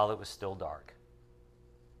 while it was still dark.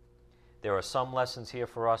 There are some lessons here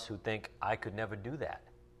for us who think, I could never do that.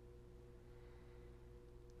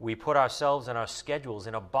 We put ourselves and our schedules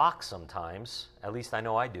in a box sometimes, at least I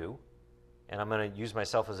know I do, and I'm going to use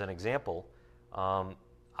myself as an example.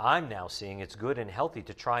 I'm now seeing it's good and healthy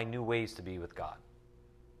to try new ways to be with God.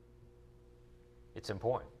 It's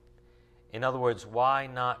important. In other words, why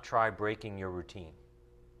not try breaking your routine?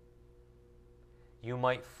 You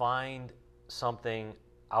might find something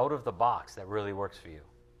out of the box that really works for you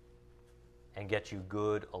and get you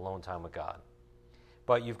good alone time with God.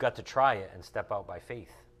 But you've got to try it and step out by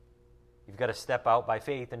faith. You've got to step out by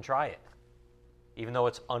faith and try it, even though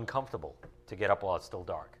it's uncomfortable to get up while it's still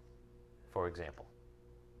dark, for example.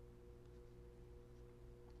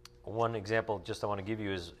 One example just I want to give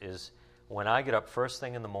you is when I get up first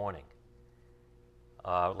thing in the morning,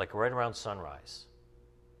 like right around sunrise,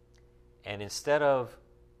 and instead of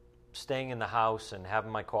staying in the house and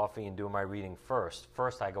having my coffee and doing my reading first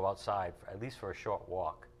I go outside, at least for a short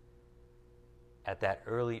walk, at that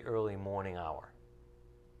early morning hour.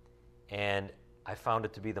 And I found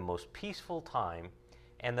it to be the most peaceful time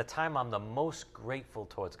and the time I'm the most grateful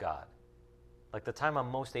towards God. Like the time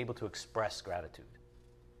I'm most able to express gratitude.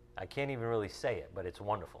 I can't even really say it, but it's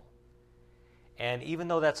wonderful. And even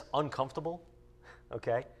though that's uncomfortable,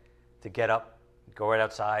 okay, to get up, go right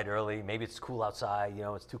outside early, maybe it's cool outside,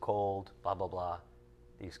 it's too cold, blah, blah, blah,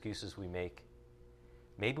 the excuses we make.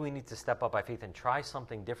 Maybe we need to step up by faith and try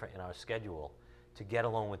something different in our schedule to get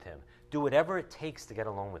alone with him. Do whatever it takes to get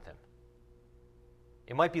alone with him.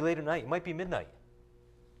 It might be late at night. It might be midnight.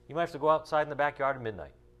 You might have to go outside in the backyard at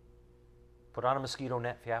midnight. Put on a mosquito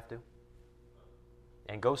net if you have to.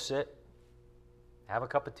 And go sit, have a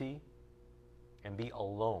cup of tea, and be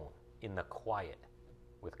alone in the quiet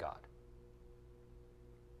with God.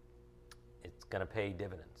 It's going to pay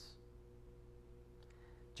dividends.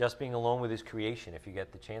 Just being alone with his creation, if you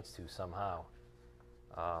get the chance to somehow,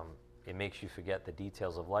 it makes you forget the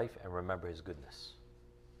details of life and remember his goodness.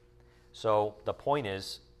 So the point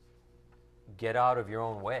is, get out of your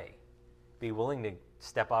own way. Be willing to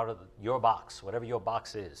step out of your box, whatever your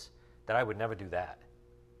box is, that I would never do that.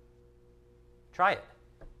 Try it.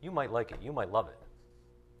 You might like it. You might love it.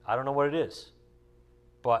 I don't know what it is.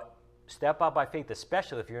 But step out by faith,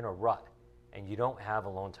 especially if you're in a rut and you don't have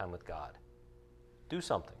alone time with God. Do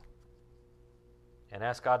something. And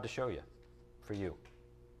ask God to show you, for you.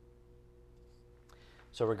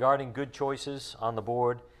 So regarding good choices on the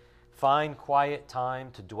board, find quiet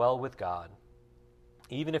time to dwell with God,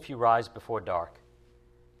 even if you rise before dark,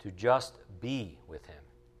 to just be with Him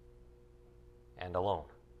and alone.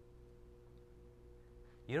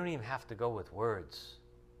 You don't even have to go with words.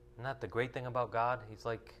 Isn't that the great thing about God? He's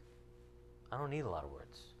like, I don't need a lot of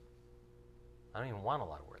words. I don't even want a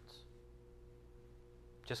lot of words.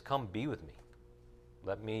 Just come be with me.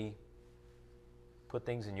 Let me put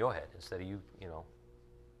things in your head instead of you,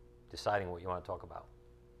 deciding what you want to talk about.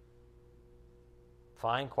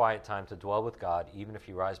 Find quiet time to dwell with God, even if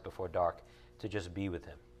you rise before dark, to just be with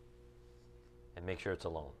Him. And make sure it's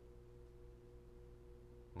alone.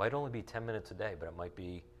 Might only be 10 minutes a day, but it might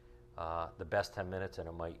be the best 10 minutes, and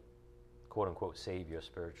it might, quote unquote, save your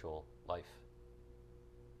spiritual life.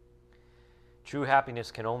 True happiness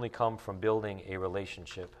can only come from building a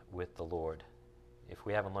relationship with the Lord. If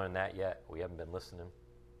we haven't learned that yet, we haven't been listening.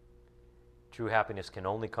 True happiness can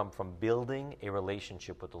only come from building a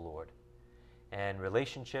relationship with the Lord. And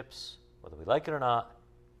relationships, whether we like it or not,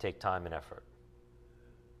 take time and effort.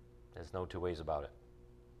 There's no two ways about it.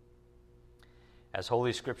 As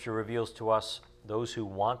Holy Scripture reveals to us, those who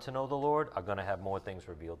want to know the Lord are going to have more things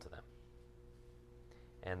revealed to them.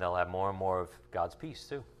 And they'll have more and more of God's peace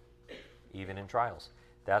too, even in trials.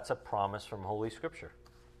 That's a promise from Holy Scripture.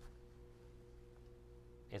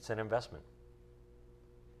 It's an investment.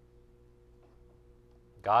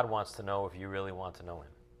 God wants to know if you really want to know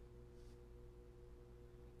Him.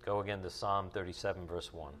 Go again to Psalm 37,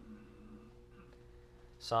 verse 1.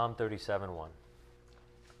 Psalm 37, 1.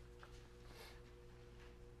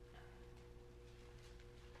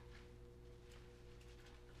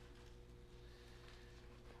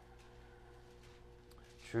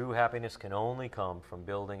 True happiness can only come from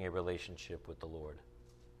building a relationship with the Lord.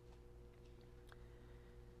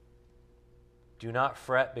 Do not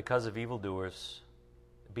fret because of evildoers.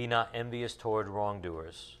 Be not envious toward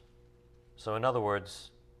wrongdoers. So in other words,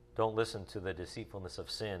 don't listen to the deceitfulness of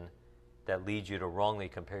sin that leads you to wrongly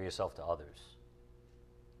compare yourself to others.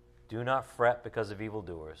 Do not fret because of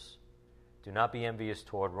evildoers. Do not be envious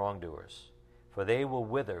toward wrongdoers, for they will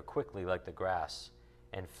wither quickly like the grass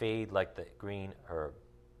and fade like the green herb.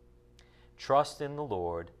 Trust in the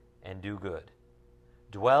Lord and do good.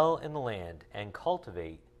 Dwell in the land and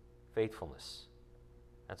cultivate faithfulness.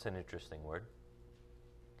 That's an interesting word.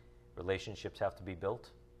 Relationships have to be built.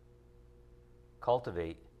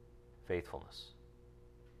 Cultivate faithfulness.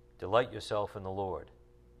 Delight yourself in the Lord,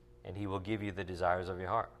 and He will give you the desires of your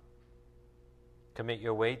heart. Commit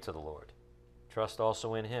your way to the Lord. Trust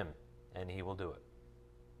also in Him, and He will do it.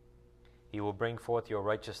 He will bring forth your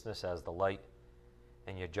righteousness as the light,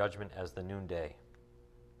 and your judgment as the noonday.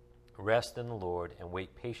 Rest in the Lord and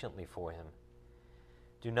wait patiently for Him.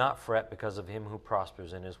 Do not fret because of him who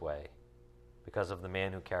prospers in his way, because of the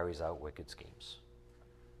man who carries out wicked schemes.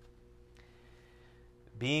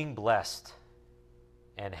 Being blessed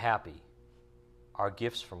and happy are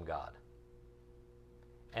gifts from God,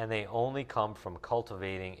 and they only come from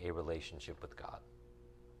cultivating a relationship with God.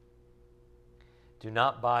 Do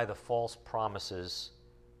not buy the false promises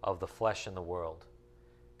of the flesh and the world,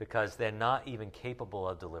 because they're not even capable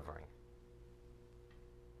of delivering.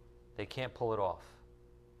 They can't pull it off.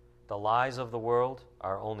 The lies of the world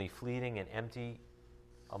are only fleeting and empty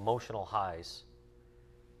emotional highs.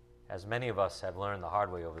 As many of us have learned the hard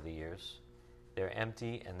way over the years, they're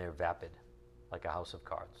empty and they're vapid, like a house of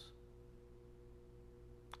cards.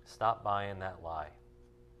 Stop buying that lie.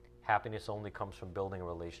 Happiness only comes from building a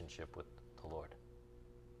relationship with the Lord.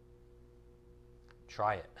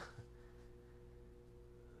 Try it.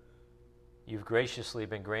 You've graciously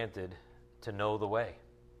been granted to know the way.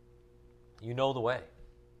 You know the way.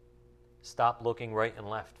 Stop looking right and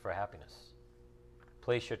left for happiness.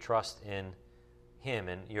 Place your trust in Him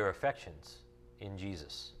and your affections in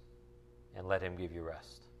Jesus, and let Him give you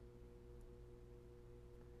rest.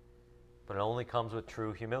 But it only comes with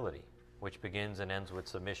true humility, which begins and ends with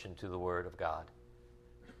submission to the Word of God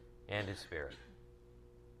and His Spirit.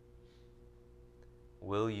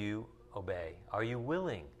 Will you obey? Are you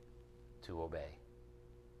willing to obey?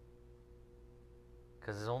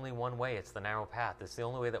 Because there's only one way. It's the narrow path. It's the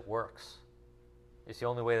only way that works. It's the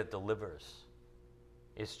only way that delivers.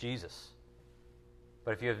 It's Jesus.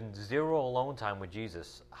 But if you have zero alone time with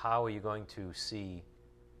Jesus, how are you going to see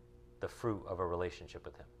the fruit of a relationship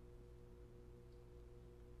with Him?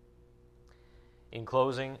 In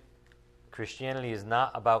closing, Christianity is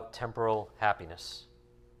not about temporal happiness.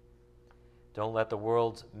 Don't let the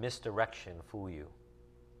world's misdirection fool you.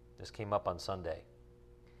 This came up on Sunday.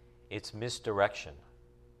 It's misdirection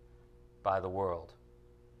by the world.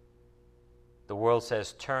 The world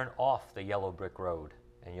says, turn off the yellow brick road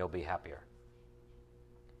and you'll be happier.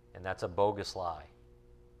 And that's a bogus lie,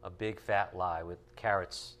 a big fat lie with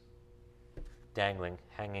carrots dangling,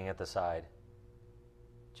 hanging at the side.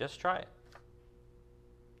 Just try it,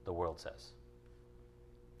 the world says.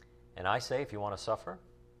 And I say, if you want to suffer,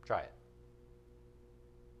 try it.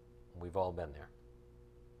 We've all been there.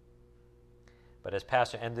 But as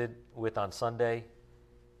Pastor ended with on Sunday,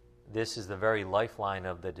 this is the very lifeline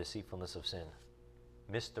of the deceitfulness of sin.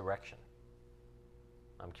 Misdirection.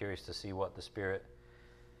 I'm curious to see what the Spirit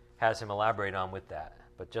has him elaborate on with that.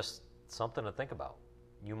 But just something to think about.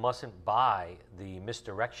 You mustn't buy the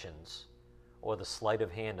misdirections or the sleight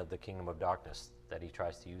of hand of the kingdom of darkness that he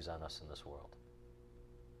tries to use on us in this world.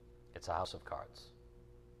 It's a house of cards.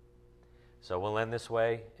 So we'll end this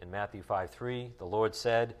way in Matthew 5:3. The Lord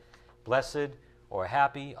said, "Blessed or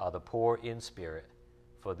happy are the poor in spirit,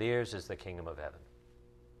 for theirs is the kingdom of heaven."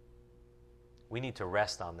 We need to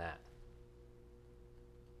rest on that.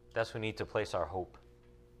 That's when we need to place our hope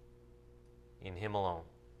in him alone.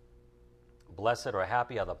 Blessed or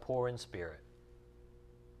happy are the poor in spirit,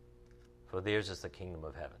 for theirs is the kingdom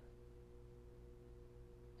of heaven.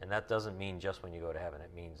 And that doesn't mean just when you go to heaven.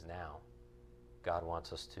 It means now. God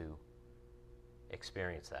wants us to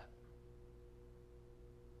experience that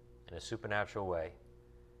in a supernatural way.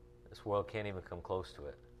 This world can't even come close to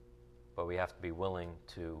it, but we have to be willing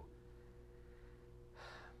to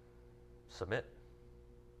submit,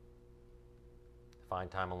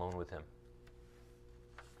 find time alone with him.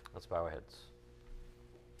 Let's bow our heads.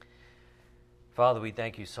 Father, we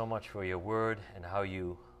thank you so much for your word and how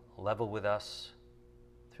you level with us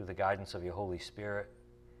through the guidance of your Holy Spirit.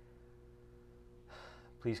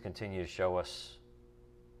 Please continue to show us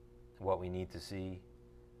what we need to see.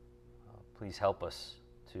 Please help us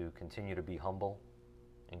to continue to be humble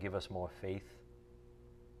and give us more faith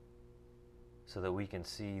so that we can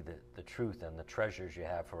see the truth and the treasures you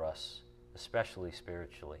have for us, especially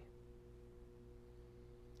spiritually.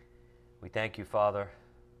 We thank you, Father,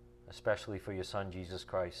 especially for your Son, Jesus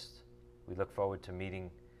Christ. We look forward to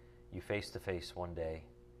meeting you face to face one day.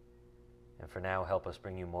 And for now, help us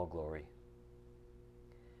bring you more glory.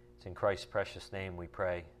 It's in Christ's precious name we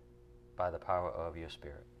pray, by the power of your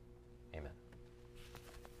Spirit. Amen.